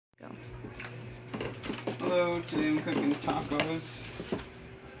Go. Hello, today I'm cooking tacos.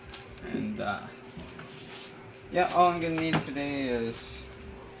 And yeah, all I'm gonna need today is,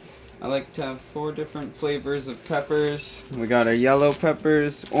 I like to have 4 different flavors of peppers. We got our yellow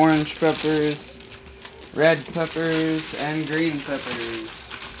peppers, orange peppers, red peppers, and green peppers.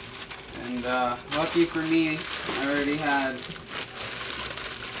 And lucky for me, I already had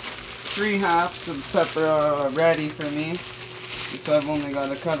 3 halves of pepper ready for me. And so I've only got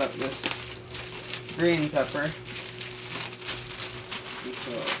to cut up this green pepper. And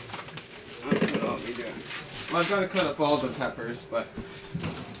so that's what I'll be doing. Well, I've got to cut up all the peppers, but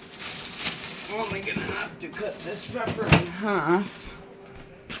I'm only gonna have to cut this pepper in half.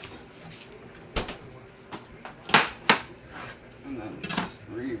 And then just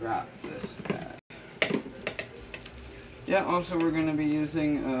rewrap this guy. Yeah, also we're gonna be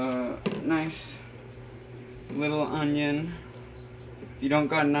using a nice little onion. If you don't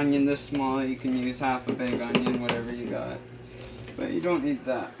got an onion this small, you can use half a big onion, whatever you got. But you don't need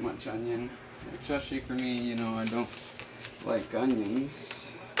that much onion. Especially for me, you know, I don't like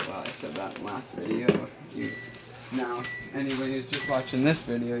onions. Well, I said that in the last video. Now, anybody who's just watching this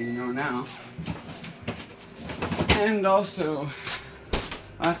video, you know now. And also,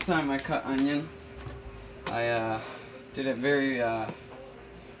 last time I cut onions, I did it very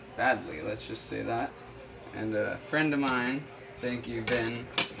badly, let's just say that. And a friend of mine, thank you Ben,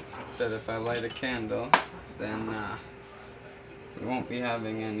 said if I light a candle, then we won't be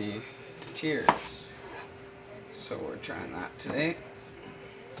having any tears. So we're trying that today.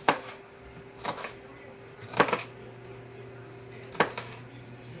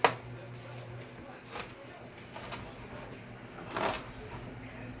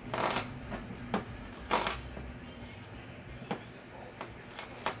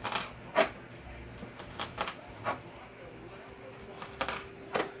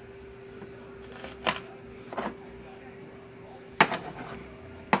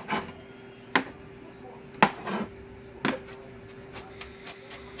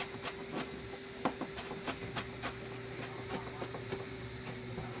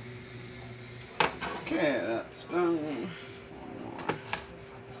 Okay, that's done. One more.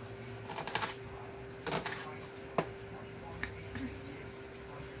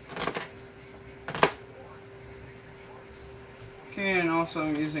 Okay, and also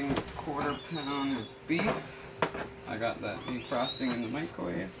I'm using a 1/4 pound of beef. I got that defrosting in the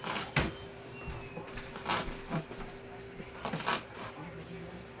microwave.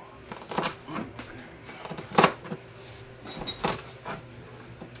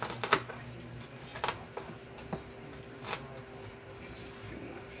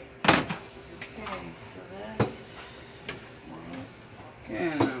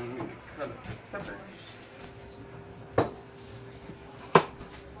 And I'm going to cut up the peppers.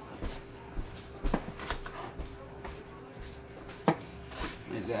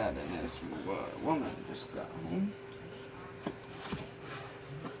 My dad and his woman just got home.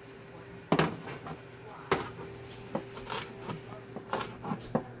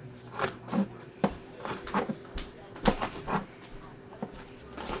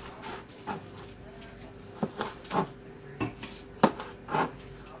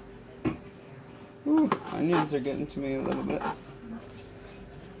 Onions are getting to me a little bit.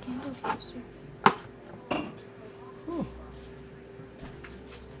 Ooh.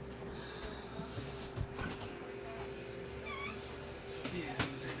 Yeah,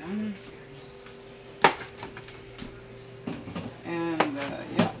 those are done. And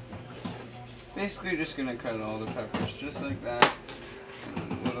yeah, basically just gonna cut all the peppers just like that,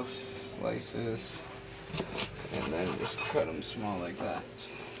 in little slices, and then just cut them small like that.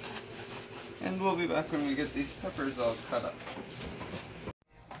 And we'll be back when we get these peppers all cut up.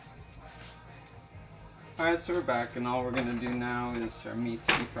 Alright, so we're back, and all we're going to do now is our meat's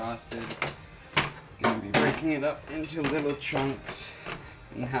defrosted. Going to be breaking it up into little chunks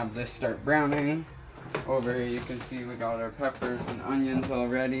and have this start browning. Over here you can see we got our peppers and onions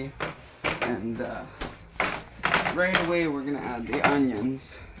already. And right away we're going to add the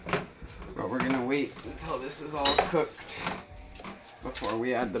onions. But we're going to wait until this is all cooked before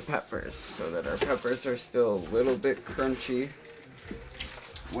we add the peppers, so that our peppers are still a little bit crunchy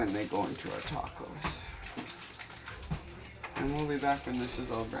when they go into our tacos. And we'll be back when this is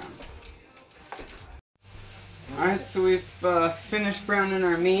all browned. Alright, so we've finished browning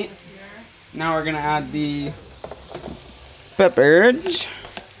our meat. Now we're going to add the peppers.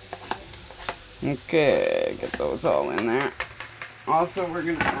 Okay, get those all in there. Also, we're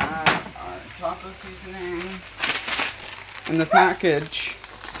going to add our taco seasoning. And the package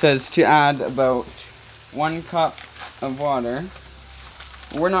says to add about 1 cup of water.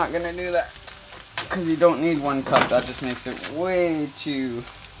 We're not gonna do that because you don't need 1 cup. That just makes it way too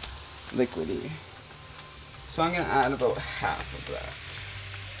liquidy. So I'm gonna add about half of that.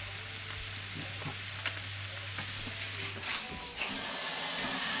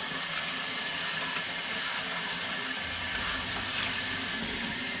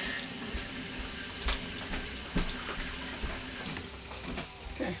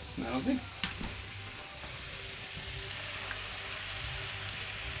 Okay, that'll do.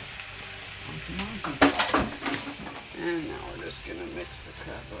 Awesome. And now we're just gonna mix the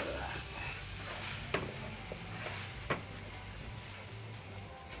crap out of that.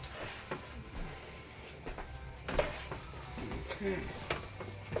 Okay.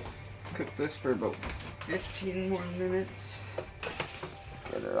 Cook this for about 15 more minutes.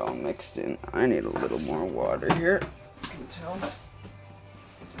 Get it all mixed in. I need a little more water here. You can tell.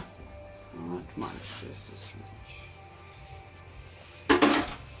 Not much, just this much.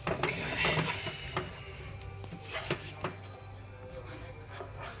 Okay.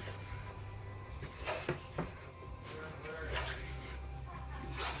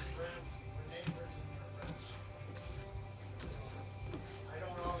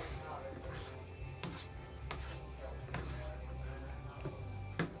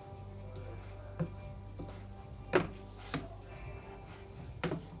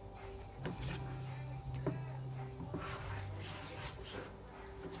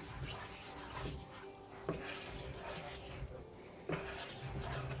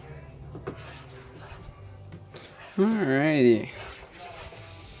 Alrighty.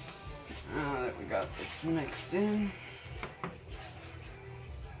 Now that we got this mixed in,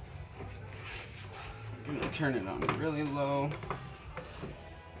 I'm gonna turn it on really low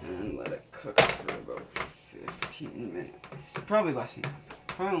and let it cook for about 15 minutes. Probably less than that.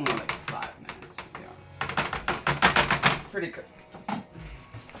 Probably only like 5 minutes, to be honest. Pretty quick.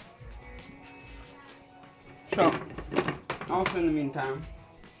 So, also in the meantime,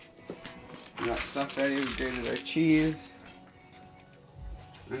 we got stuff ready. We grated our cheese.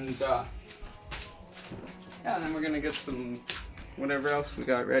 And yeah, then we're gonna get some whatever else we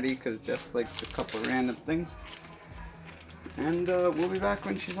got ready because Jess likes a couple random things. And we'll be back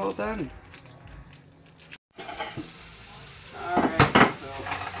when she's all done. Alright, so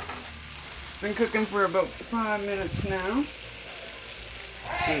been cooking for about 5 minutes now.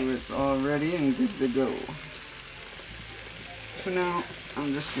 So it's all ready and good to go. So now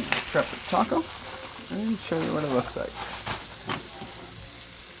I'm just gonna prep a taco and show you what it looks like.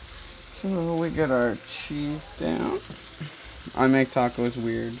 So we get our cheese down. I make tacos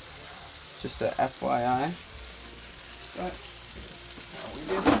weird, just a FYI. But how we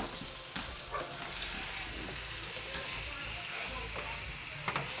do.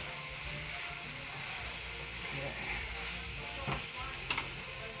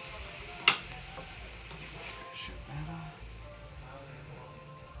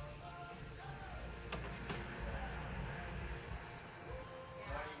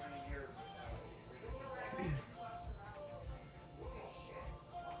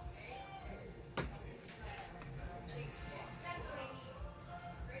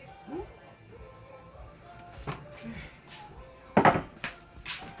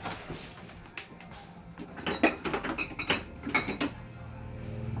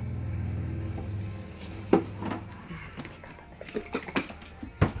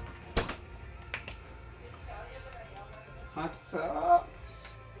 Hot sauce.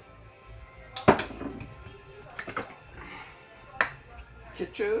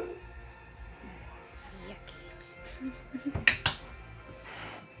 Ketchup.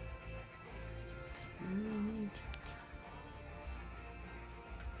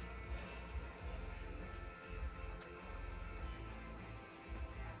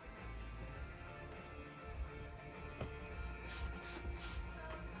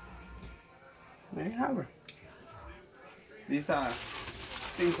 There you have it. These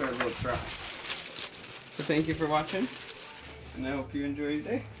things are a little dry. So thank you for watching, and I hope you enjoy your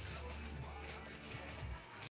day.